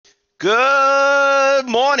Good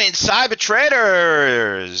morning, cyber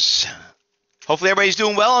traders. Hopefully everybody's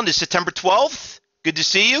doing well on this September 12th. Good to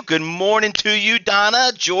see you. Good morning to you,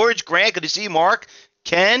 Donna, George, Grant. Good to see you, Mark,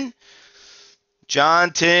 Ken, John,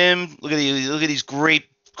 Tim. Look at these great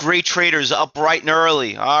traders up bright and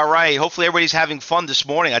early. All right. Hopefully everybody's having fun this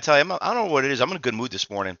morning. I tell you, I don't know what it is. I'm in a good mood this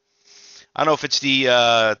morning. I don't know if it's the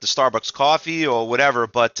Starbucks coffee or whatever,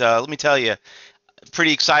 but let me tell you,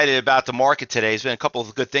 pretty excited about the market today. There's been a couple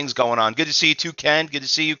of good things going on. Good to see you too, Ken. Good to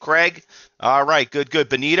see you, Craig. All right, good.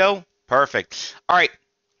 Benito, perfect. All right.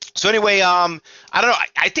 So anyway, I don't know.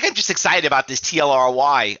 I think I'm just excited about this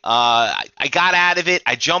TLRY. I got out of it.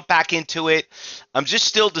 I jumped back into it. I'm just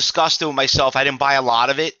still disgusted with myself. I didn't buy a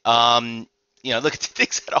lot of it. Look at the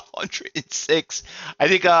things at 106. I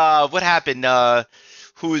think what happened?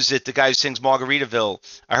 Who is it? The guy who sings Margaritaville.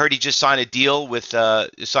 I heard he just signed a deal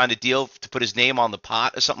to put his name on the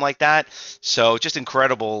pot or something like that. So just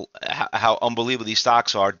incredible how unbelievable these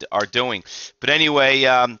stocks are doing. But anyway,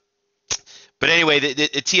 the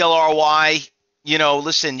TLRY.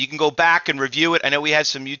 Listen, you can go back and review it. I know we had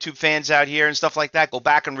some YouTube fans out here and stuff like that. Go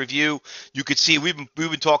back and review. You could see we've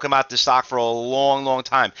been talking about this stock for a long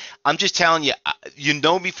time. I'm just telling you, you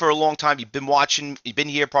know me for a long time. You've been watching. You've been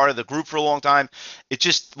here, part of the group for a long time.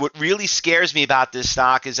 What really scares me about this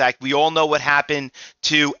stock is that we all know what happened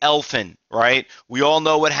to Elfin, right? We all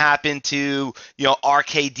know what happened to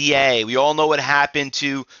RKDA. We all know what happened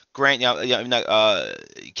to Grant,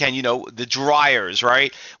 Ken, the dryers,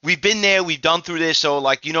 right? We've been there, we've done through this, so me,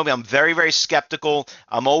 I'm very skeptical.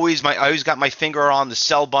 I always got my finger on the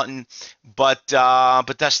sell button, but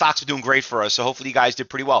the stocks are doing great for us, so hopefully you guys did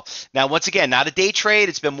pretty well. Now, once again, not a day trade,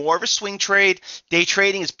 it's been more of a swing trade. Day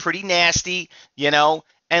trading is pretty nasty,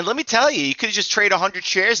 and let me tell you, you could have just traded 100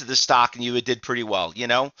 shares of this stock and you did pretty well,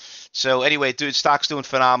 So anyway, dude, stock's doing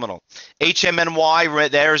phenomenal.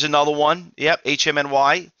 HMNY, there's another one. Yep,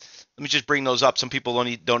 HMNY. Let me just bring those up. Some people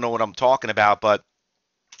don't know what I'm talking about, but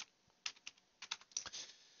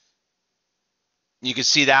you can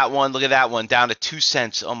see that one. Look at that one, down to 2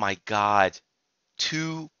 cents. Oh my God,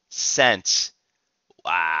 2 cents.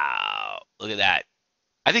 Wow, look at that.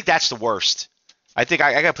 I think that's the worst. I think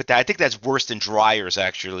I gotta put that. I think that's worse than dryers,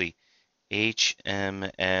 actually.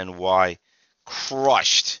 HMNY,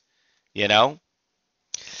 crushed.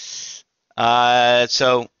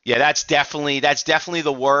 So yeah, that's definitely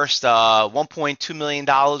the worst. $1.2 million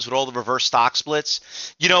with all the reverse stock splits.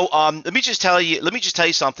 Let me just tell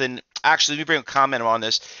you something. Actually, let me bring a comment on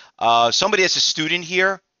this. Somebody that's a student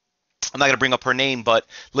here. I'm not going to bring up her name, but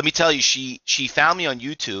let me tell you, she found me on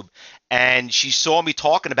YouTube and she saw me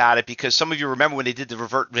talking about it because some of you remember when they did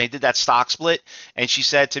that stock split, and she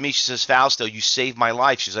said to me, she says, Fausto, you saved my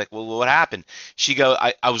life. She's like, well, what happened? She goes,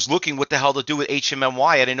 I was looking what the hell to do with HMNY.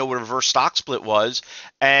 I didn't know what a reverse stock split was.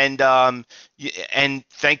 And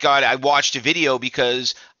thank God I watched a video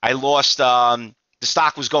because I lost, the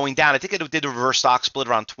stock was going down. I think it did a reverse stock split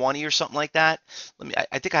around 20 or something like that.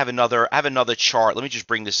 I think I have another chart. Let me just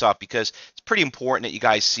bring this up because it's pretty important that you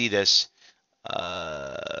guys see this.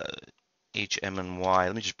 HMNY.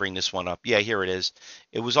 Let me just bring this one up. Yeah, here it is.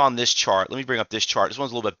 It was on this chart. Let me bring up this chart. This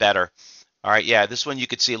one's a little bit better. All right, yeah, this one you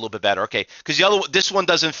could see a little bit better. Okay, because this one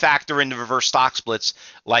doesn't factor in the reverse stock splits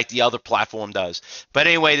like the other platform does. But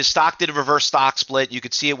anyway, the stock did a reverse stock split. You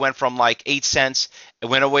could see it went from like 8 cents. It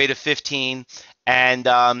went away to 15.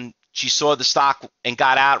 And she saw the stock and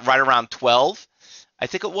got out right around 12, I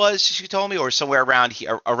think it was, she told me, or somewhere around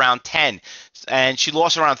here, around 10. And she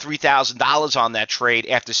lost around $3,000 on that trade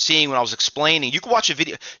after seeing when I was explaining. You can watch a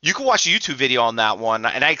YouTube video on that one,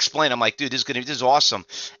 and I explained. I'm like, dude, this is awesome.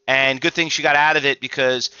 And good thing she got out of it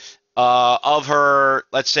because of her,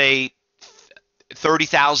 let's say,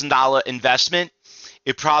 $30,000 investment,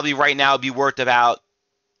 it probably right now would be worth about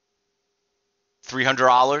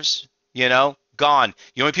 $300, gone.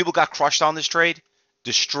 You know how many people got crushed on this trade?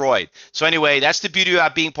 Destroyed. So anyway, that's the beauty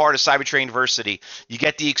about being part of Cybertrain University. You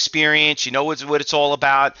get the experience. You know what it's all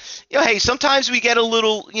about. Hey, sometimes we get a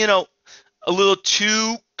little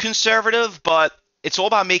too conservative, but it's all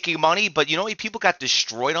about making money. But how many people got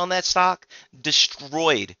destroyed on that stock?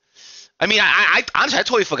 Destroyed. I mean, I honestly, I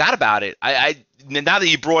totally forgot about it. Now that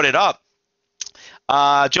you brought it up,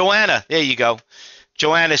 Joanna, there you go.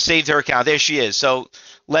 Joanna saved her account. There she is. So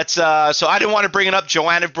so I didn't want to bring it up.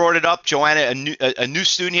 Joanna brought it up. Joanna, a new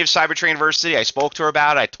student here at Cybertrain University. I spoke to her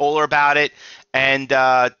about it. I told her about it. And,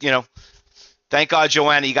 thank God,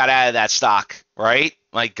 Joanna, you got out of that stock, right?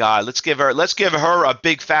 My God, let's give her a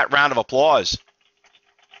big fat round of applause.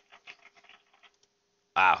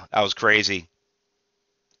 Wow, that was crazy.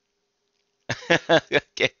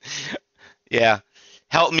 Okay. Yeah.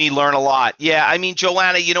 Helped me learn a lot. Yeah, I mean,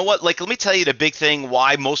 Joanna, you know what? Like, let me tell you the big thing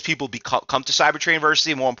why most people come to Cyber Trade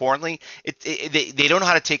University. More importantly, they don't know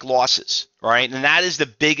how to take losses, right? And that is the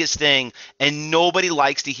biggest thing. And nobody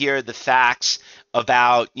likes to hear the facts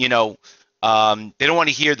about, they don't want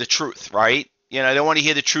to hear the truth, right? They don't want to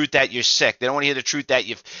hear the truth that you're sick. They don't want to hear the truth that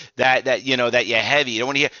that you're heavy. They don't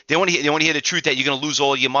want to hear. They want to hear the truth that you're going to lose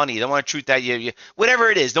all your money. They don't want the truth that you whatever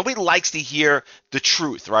it is. Nobody likes to hear the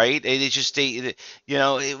truth, right? Whatever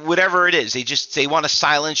it is, they want to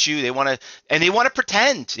silence you. They want to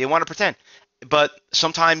pretend. They want to pretend. But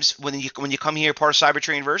sometimes when you come here, part of Cyber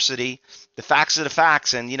Trade University, the facts are the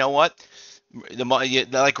facts, and you know what?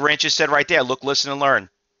 Like Grant just said right there, look, listen, and learn.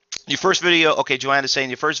 Your first video, okay, Joanna's saying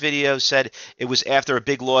your first video said it was after a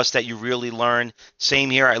big loss that you really learned. Same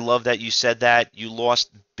here. I love that you said that. You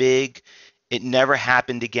lost big. It never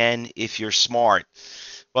happened again if you're smart.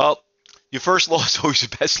 Well, your first loss is always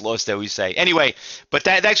the best loss that we say. Anyway, but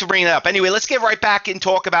thanks for bringing that up. Anyway, let's get right back and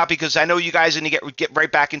talk about, because I know you guys are going to get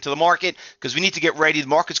right back into the market because we need to get ready. The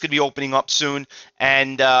market's going to be opening up soon.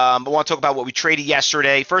 And I want to talk about what we traded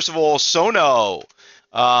yesterday. First of all, Sono.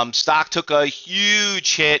 Stock took a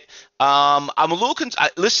huge hit. I'm a little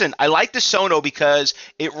listen, I like the Sono because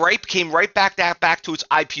it came right back to its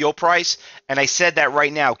IPO price, and I said that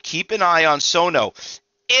right now. Keep an eye on Sono.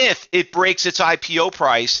 If it breaks its IPO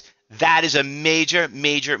price, that is a major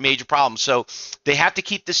problem. So they have to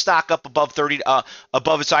keep the stock up above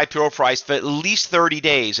above its IPO price for at least 30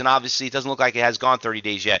 days. And obviously, it doesn't look like it has gone 30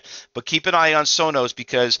 days yet. But keep an eye on Sonos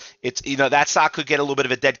because it's that stock could get a little bit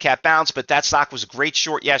of a dead cat bounce. But that stock was a great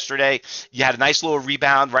short yesterday. You had a nice little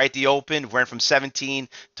rebound right at the open. Went from 17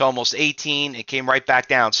 to almost 18. It came right back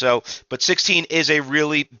down. So, but 16 is a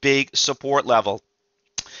really big support level.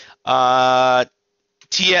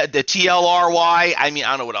 The TLRY, I mean, I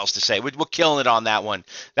don't know what else to say. We're killing it on that one.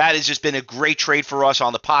 That has just been a great trade for us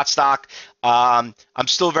on the pot stock. I'm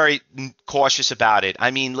still very cautious about it.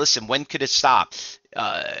 I mean, listen, when could it stop?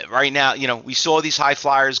 Right now, we saw these high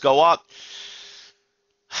flyers go up.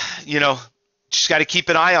 Just got to keep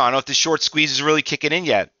an eye on if the short squeeze is really kicking in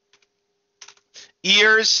yet.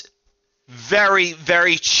 Ears, very,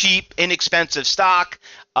 very cheap, inexpensive stock.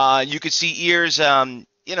 You could see Ears.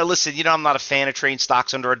 Listen, I'm not a fan of trading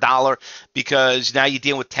stocks under $1 because now you're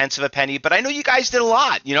dealing with tenths of a penny. But I know you guys did a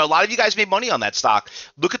lot. A lot of you guys made money on that stock.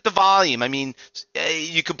 Look at the volume. I mean,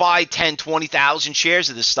 you could buy 10, 20,000 shares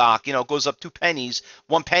of this stock. It goes up 2 pennies.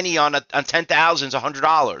 1 penny on 10,000 is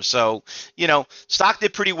 $100. So, stock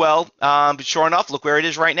did pretty well. But sure enough, look where it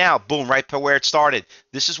is right now. Boom, right to where it started.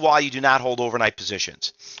 This is why you do not hold overnight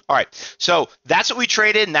positions. All right, so that's what we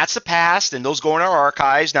traded, and that's the past, and those go in our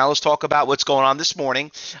archives. Now let's talk about what's going on this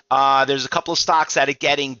morning. There's a couple of stocks that are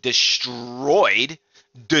getting destroyed.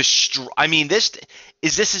 I mean, this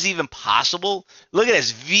is even possible? Look at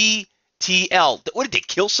this, VTL. What, did they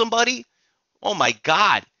kill somebody? Oh my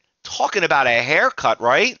God. Talking about a haircut,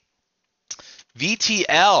 right?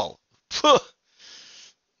 VTL. Phew.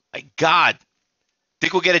 My God.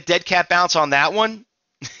 Think we'll get a dead cat bounce on that one?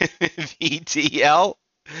 VTL.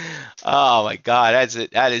 Oh my God, that's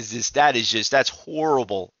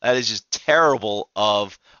horrible. That is just terrible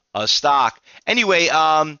of a stock. Anyway,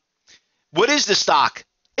 what is the stock?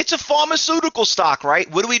 It's a pharmaceutical stock, right?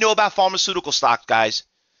 What do we know about pharmaceutical stock, guys?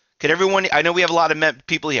 Could everyone? I know we have a lot of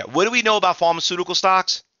people here. What do we know about pharmaceutical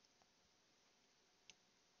stocks?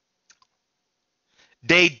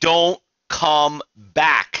 They don't come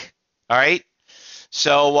back. All right.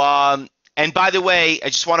 So, and by the way, I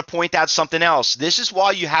just want to point out something else. This is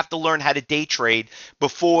why you have to learn how to day trade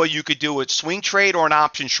before you could do a swing trade or an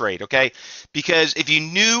option trade, okay? Because if you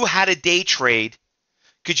knew how to day trade,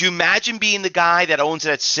 could you imagine being the guy that owns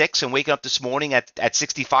it at 6 and waking up this morning at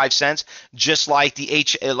 65 cents, just like the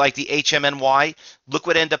HMNY? Look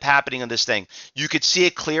what ended up happening on this thing. You could see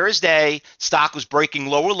it clear as day. Stock was breaking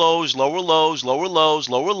lower lows, lower lows, lower lows,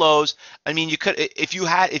 lower lows. I mean, you could if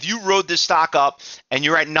you rode this stock up and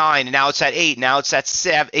you're at 9 and now it's at 8, now it's at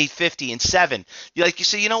 8.50 and 7. You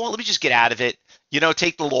say, you know what? Let me just get out of it.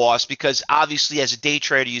 Take the loss because obviously as a day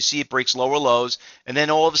trader, you see it breaks lower lows, and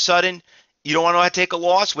then all of a sudden. You don't want to take a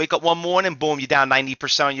loss, wake up one morning, boom, you're down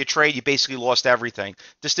 90% on your trade. You basically lost everything.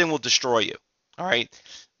 This thing will destroy you. All right.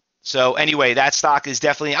 So anyway, that stock is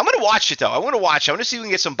definitely, I'm going to watch it though. I want to see if we can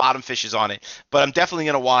get some bottom fishes on it, but I'm definitely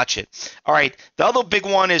going to watch it. All right. The other big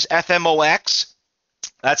one is FMOX.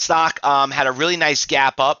 That stock had a really nice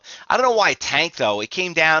gap up. I don't know why it tanked, though. It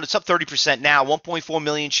came down. It's up 30% now, 1.4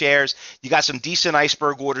 million shares. You got some decent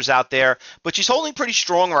iceberg orders out there, but she's holding pretty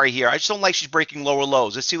strong right here. I just don't like she's breaking lower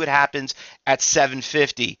lows. Let's see what happens at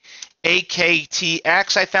 750.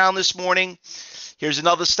 AKTX I found this morning. Here's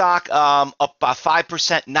another stock up by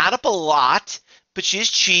 5%. Not up a lot, but she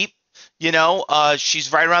is cheap. You know,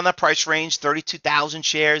 she's right around that price range, 32,000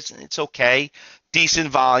 shares. It's okay. Decent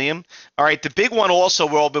volume. All right, the big one also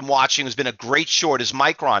we've all been watching has been a great short is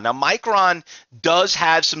Micron. Now, Micron does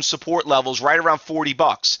have some support levels right around 40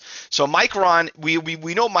 bucks. So Micron,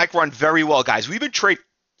 we know Micron very well, guys. We've been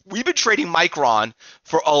trading Micron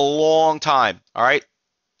for a long time. All right.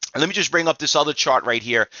 And let me just bring up this other chart right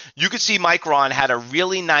here. You can see Micron had a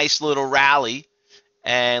really nice little rally.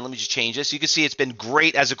 And let me just change this. You can see it's been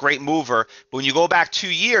great as a great mover. But when you go back 2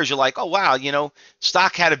 years, you're like, oh, wow, you know,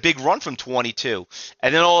 stock had a big run from 22.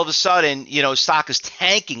 And then all of a sudden, you know, stock is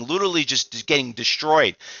tanking, literally just getting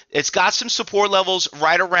destroyed. It's got some support levels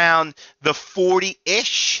right around the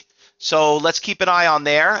 40-ish. So let's keep an eye on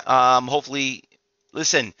there. Hopefully,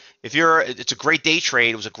 listen, it's a great day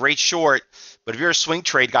trade. It was a great short. But if you're a swing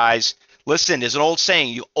trade, guys, listen, there's an old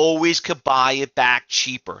saying, you always could buy it back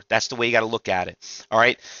cheaper. That's the way you got to look at it. All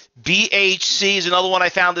right. BHC is another one I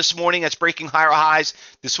found this morning that's breaking higher highs.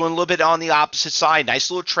 This one a little bit on the opposite side.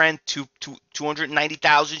 Nice little trend,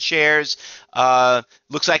 290,000 shares.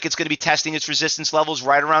 Looks like it's going to be testing its resistance levels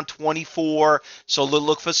right around 24. So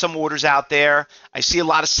look for some orders out there. I see a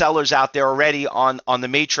lot of sellers out there already on the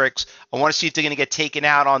matrix. I want to see if they're going to get taken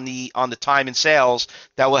out on the time and sales.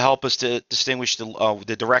 That will help us to distinguish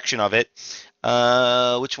the direction of it.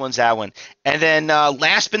 Which one's that one? And then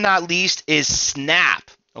last but not least is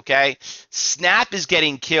Snap. Okay, Snap is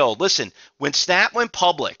getting killed. Listen, when Snap went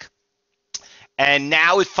public, and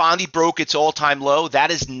now it finally broke its all-time low,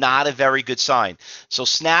 that is not a very good sign. So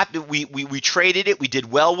Snap, we traded it. We did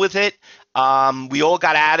well with it. We all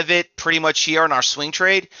got out of it pretty much here in our swing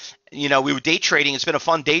trade. You know, we were day trading. It's been a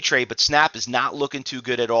fun day trade, but Snap is not looking too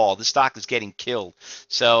good at all. The stock is getting killed.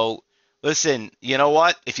 So listen, you know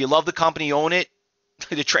what? If you love the company, own it.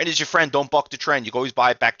 The trend is your friend. Don't buck the trend. You can always buy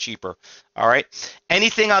it back cheaper. All right.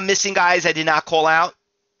 Anything I'm missing, guys, I did not call out.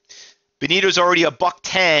 Benito's already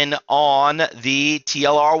 $1.10 on the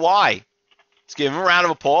TLRY. Let's give him a round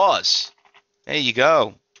of applause. There you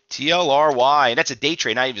go. TLRY. And that's a day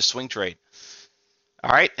trade, not even a swing trade. All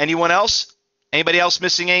right. Anyone else? Anybody else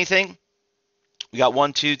missing anything? We got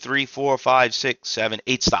 1, 2, 3, 4, 5, 6, 7,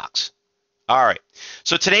 8 stocks. All right.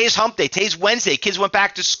 So today's hump day. Today's Wednesday. Kids went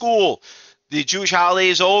back to school. The Jewish holiday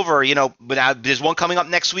is over, you know, but there's one coming up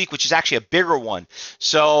next week, which is actually a bigger one.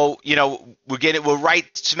 So, you know, we're right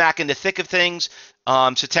smack in the thick of things.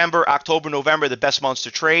 September, October, November, the best months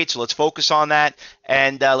to trade. So let's focus on that,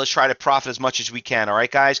 and let's try to profit as much as we can. All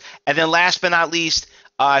right, guys. And then last but not least,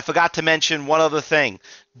 I forgot to mention one other thing.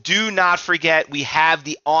 Do not forget we have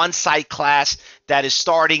the on-site class that is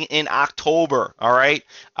starting in October, all right?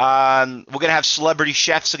 We're going to have celebrity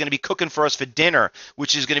chefs that are going to be cooking for us for dinner,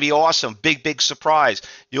 which is going to be awesome. Big, big surprise.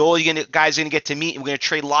 All you guys are going to get to meet, and we're going to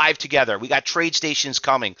trade live together. We got trade stations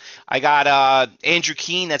coming. I got Andrew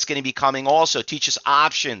Keene that's going to be coming also, teach us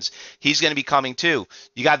options. He's going to be coming too.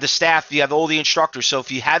 You got the staff. You have all the instructors. So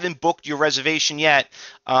if you haven't booked your reservation yet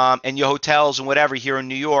and your hotels and whatever here in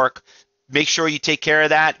New York, make sure you take care of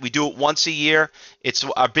that. We do it once a year. It's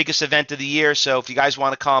our biggest event of the year. So if you guys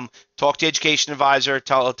want to come, talk to Education Advisor.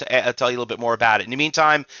 I'll tell you a little bit more about it. In the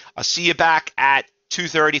meantime, I'll see you back at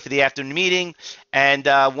 2:30 for the afternoon meeting. And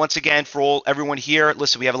once again, for everyone here,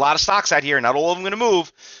 listen, we have a lot of stocks out here. Not all of them going to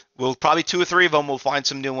move. We'll probably 2 or 3 of them. We'll find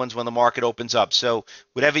some new ones when the market opens up. So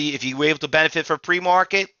if you were able to benefit from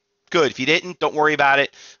pre-market, good. If you didn't, don't worry about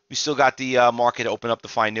it. We still got the market open up to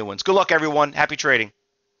find new ones. Good luck, everyone. Happy trading.